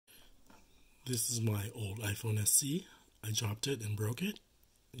This is my old iPhone SE. I dropped it and broke it.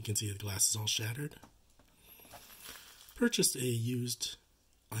 You can see the glass is all shattered. Purchased a used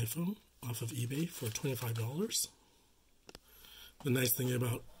iPhone off of eBay for $25. The nice thing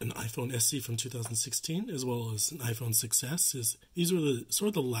about an iPhone SE from 2016 as well as an iPhone 6s is these were the sort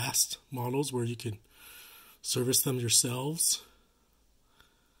of the last models where you could service them yourselves,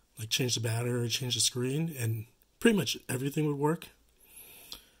 like change the battery, change the screen, and pretty much everything would work.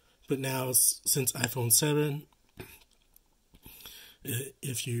 But now, since iPhone 7,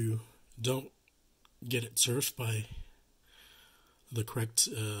 if you don't get it serviced by the correct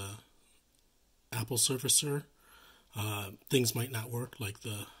Apple servicer, things might not work, like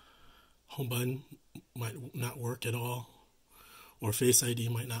the home button might not work at all, or Face ID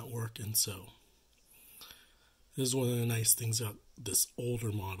might not work, and so this is one of the nice things about this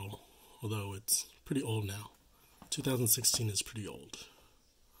older model, although it's pretty old now. 2016 is pretty old.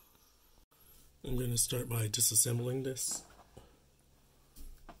 I'm going to start by disassembling this,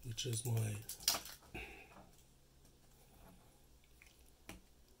 which is my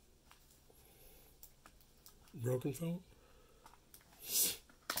broken phone.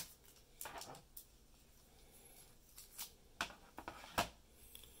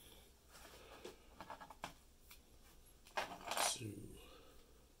 So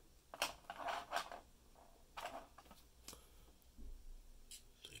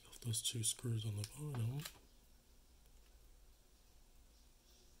take off those two screws on the bottom.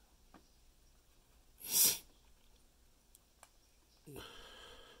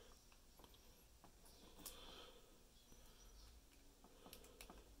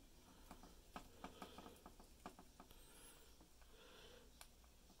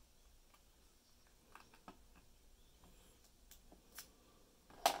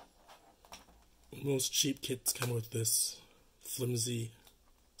 Most cheap kits come with this flimsy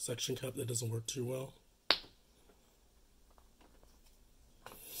suction cup that doesn't work too well.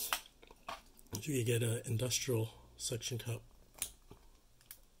 If you could get an industrial suction cup,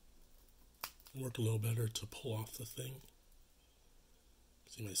 it'll work a little better to pull off the thing.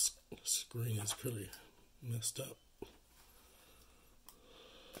 See, my screen is pretty messed up.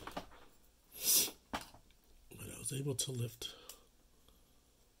 But I was able to lift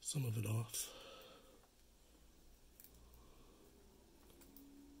some of it off.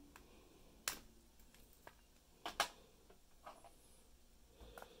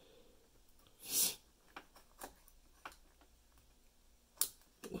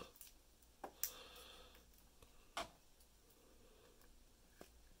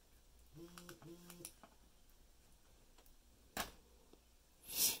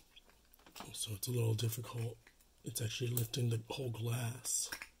 So it's a little difficult. It's actually lifting the whole glass.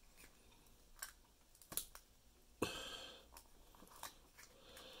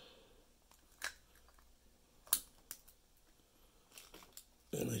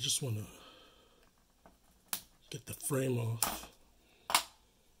 And I just want to get the frame off.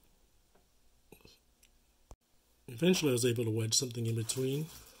 Eventually I was able to wedge something in between,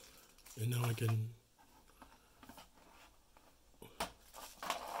 and now I can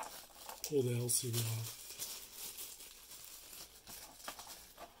pull the LCD off.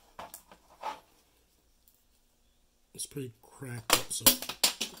 It's pretty cracked up, so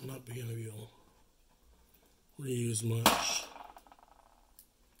I'm not going to be able to reuse much.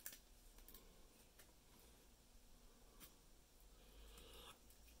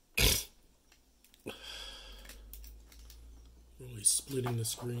 Really splitting the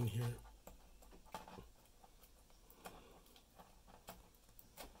screen here.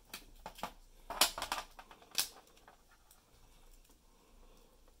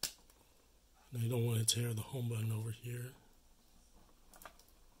 Now you don't want to tear the home button over here.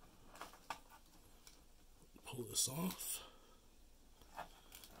 Pull this off.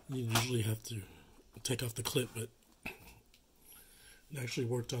 You usually have to take off the clip, but it actually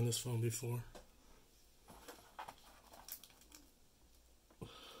worked on this phone before.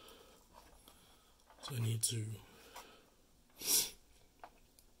 So I need to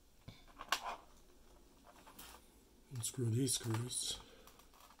unscrew these screws.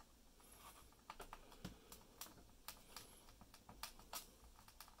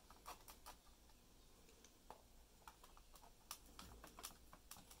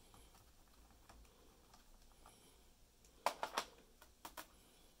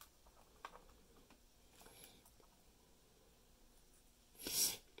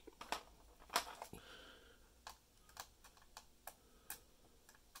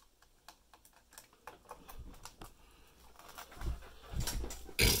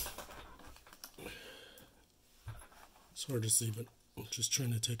 It's hard to see, but I'm just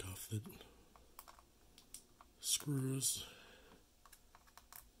trying to take off the screws.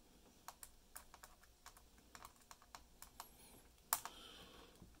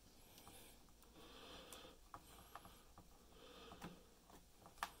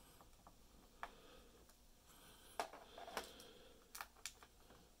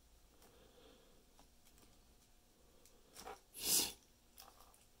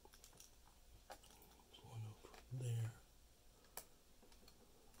 There.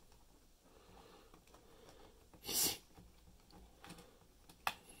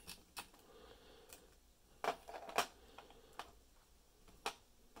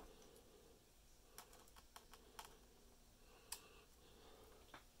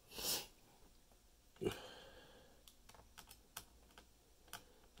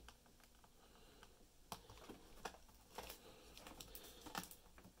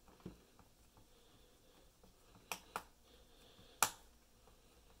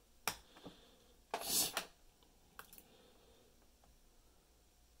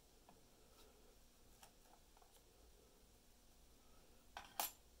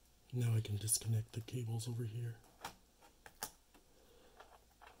 Now I can disconnect the cables over here.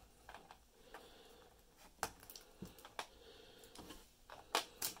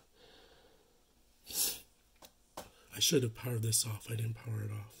 I should have powered this off. I didn't power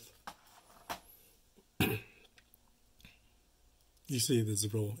it off. You see, this is a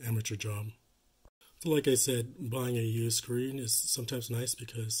real amateur job. So like I said, buying a used screen is sometimes nice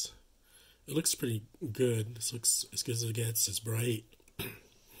because it looks pretty good. This looks as good as it gets. It's bright.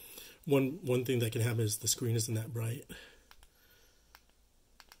 One thing that can happen is the screen isn't that bright.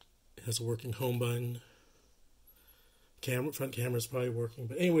 It has a working home button. Front camera is probably working.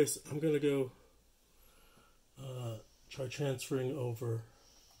 But anyways, I'm going to go try transferring over,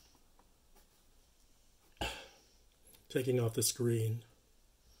 taking off the screen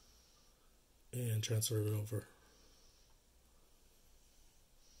and transfer it over.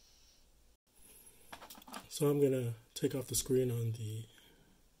 So I'm going to take off the screen on the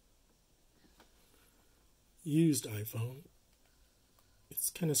used iPhone. It's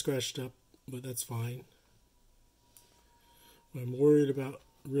kind of scratched up, but that's fine. What I'm worried about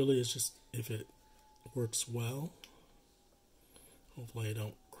really is just if it works well. Hopefully I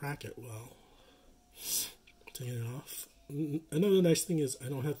don't crack it well. Taking it off. Another nice thing is I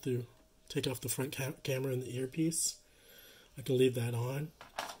don't have to take off the front camera and the earpiece. I can leave that on.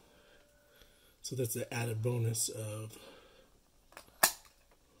 So that's the added bonus of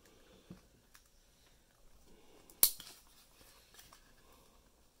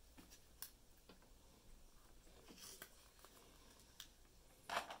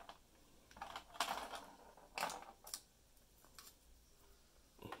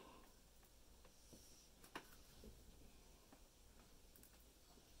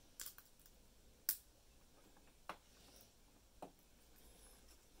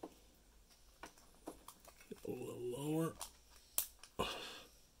a little lower.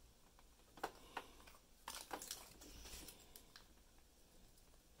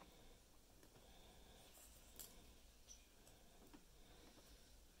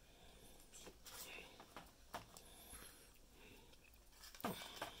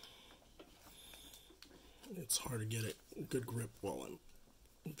 It's hard to get a good grip while I'm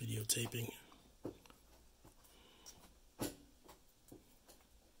videotaping.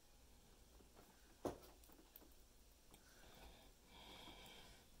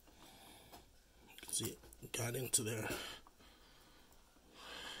 See, it got into there.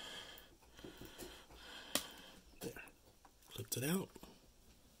 There. Clipped it out.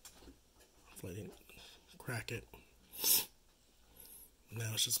 Hopefully I didn't crack it.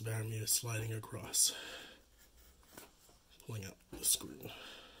 Now it's just a matter of me sliding across. Pulling out the screen.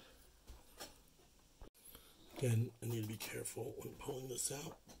 Again, I need to be careful when pulling this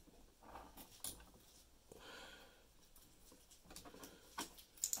out.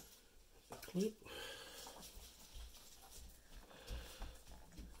 The clip.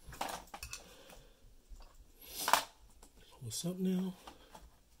 Pull this up now.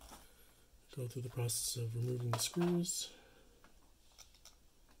 Go through the process of removing the screws.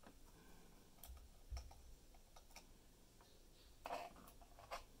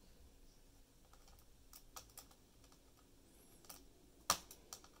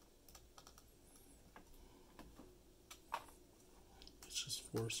 It's just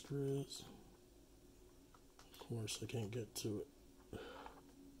 4 screws. Of course, I can't get to it.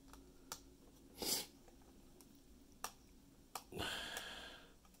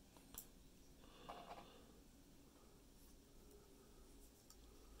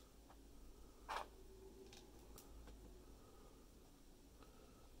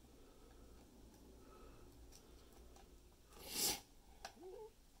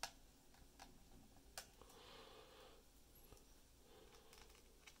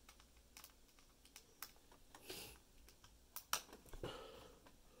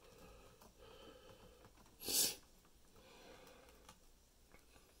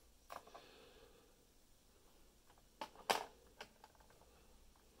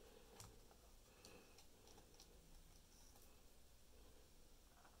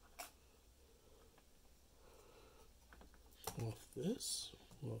 off this,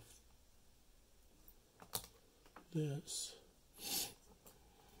 off this.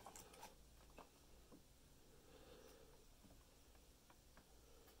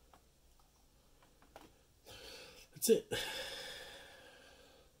 That's it.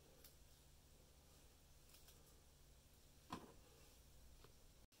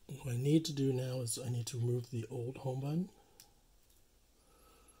 What I need to do now is I need to remove the old home button,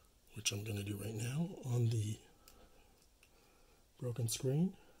 which I'm going to do right now on the broken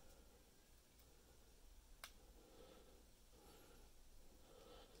screen.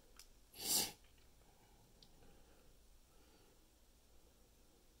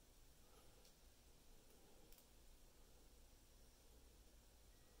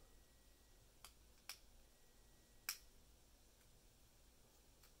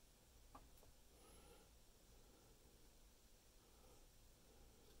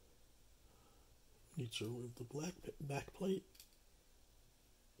 Need to remove the black back plate.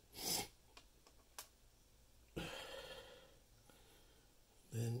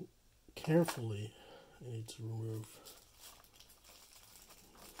 Then carefully I need to remove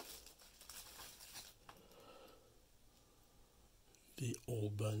the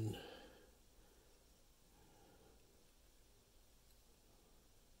old button.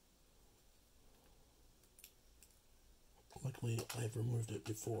 Luckily I've removed it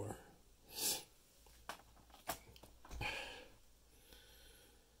before.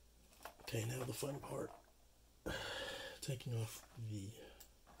 Okay, now the fun part. Taking off the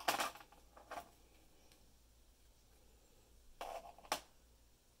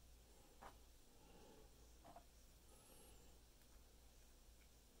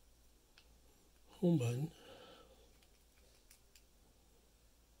home button.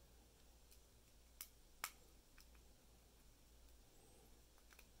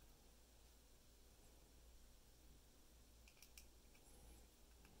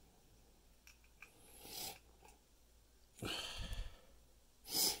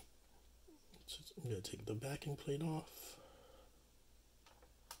 I'm going to take the backing plate off.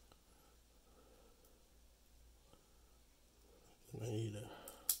 And I need to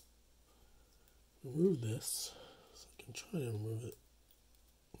remove this, so I can try to remove it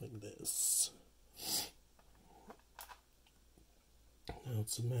like this. Now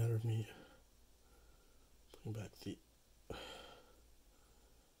it's a matter of me putting back the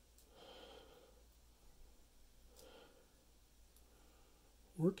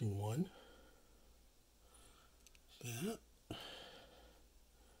working one. That.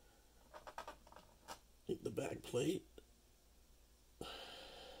 Take the back plate.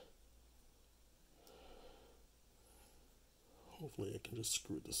 Hopefully I can just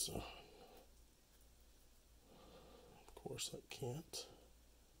screw this on. Of course I can't.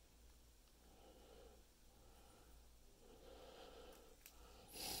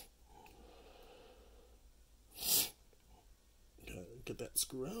 Gotta get that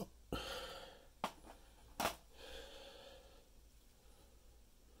screw out.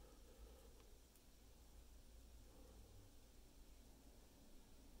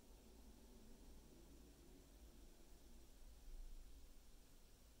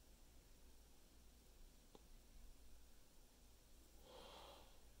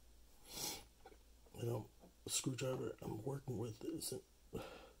 The screwdriver I'm working with isn't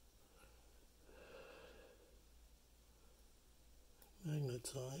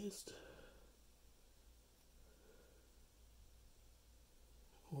magnetized,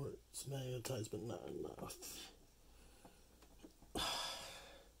 or it's magnetized but not enough.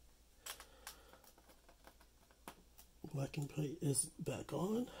 Backing plate is back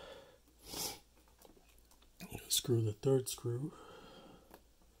on. I'm going to screw the third screw.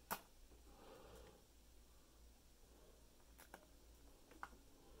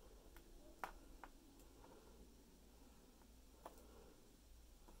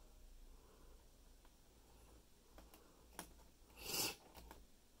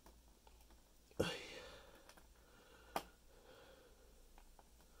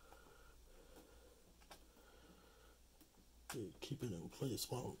 Keep it in place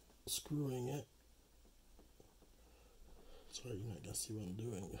while I'm screwing it. Sorry, you're not gonna see what I'm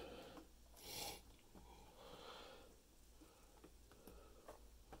doing.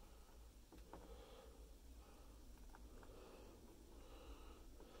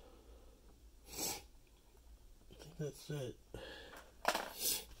 I think that's it.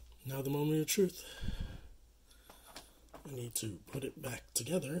 Now the moment of truth. I need to put it back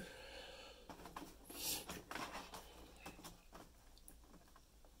together.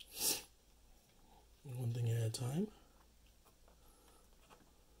 One thing at a time.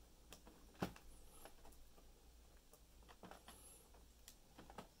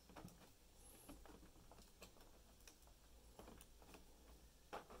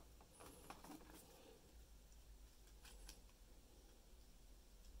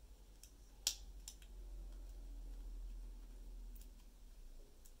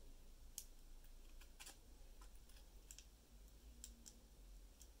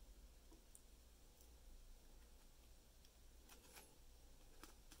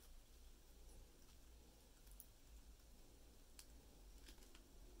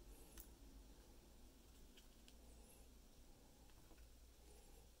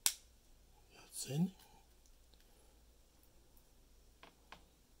 this in.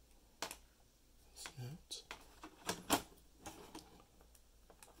 Snapped.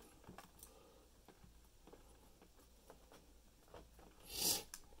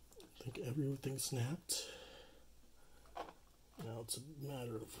 I think everything snapped. Now it's a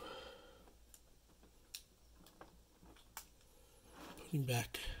matter of putting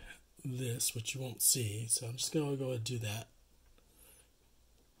back this, which you won't see. So I'm just going to go ahead and do that.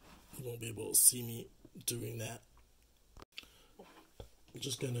 You won't be able to see me doing that. I'm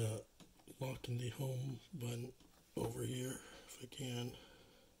just going to lock in the home button over here if I can.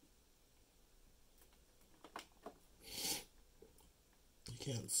 You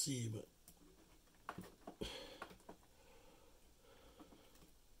can't see, but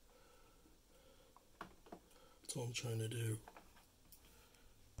that's all I'm trying to do.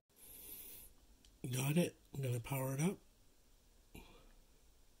 Got it. I'm going to power it up.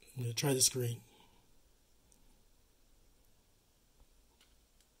 I'm going to try the screen.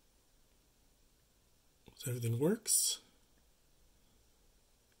 So everything works.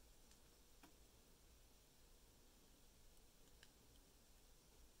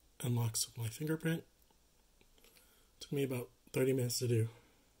 Unlocks with my fingerprint. Took me about 30 minutes to do.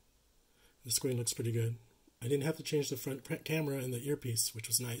 The screen looks pretty good. I didn't have to change the front camera and the earpiece, which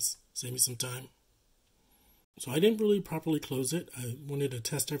was nice. Saved me some time. So I didn't really properly close it. I wanted to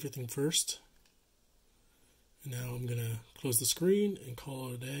test everything first. And now I'm going to close the screen and call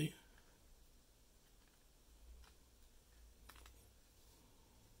it a day.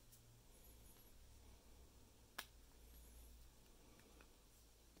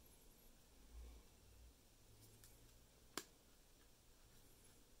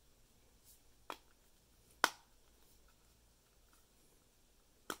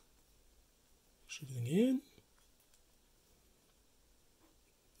 Push everything in.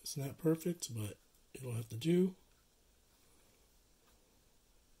 It's not perfect, but it'll have to do.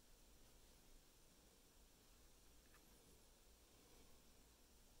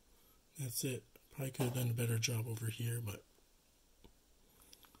 That's it. Probably could have done a better job over here, but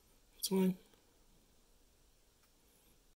it's fine.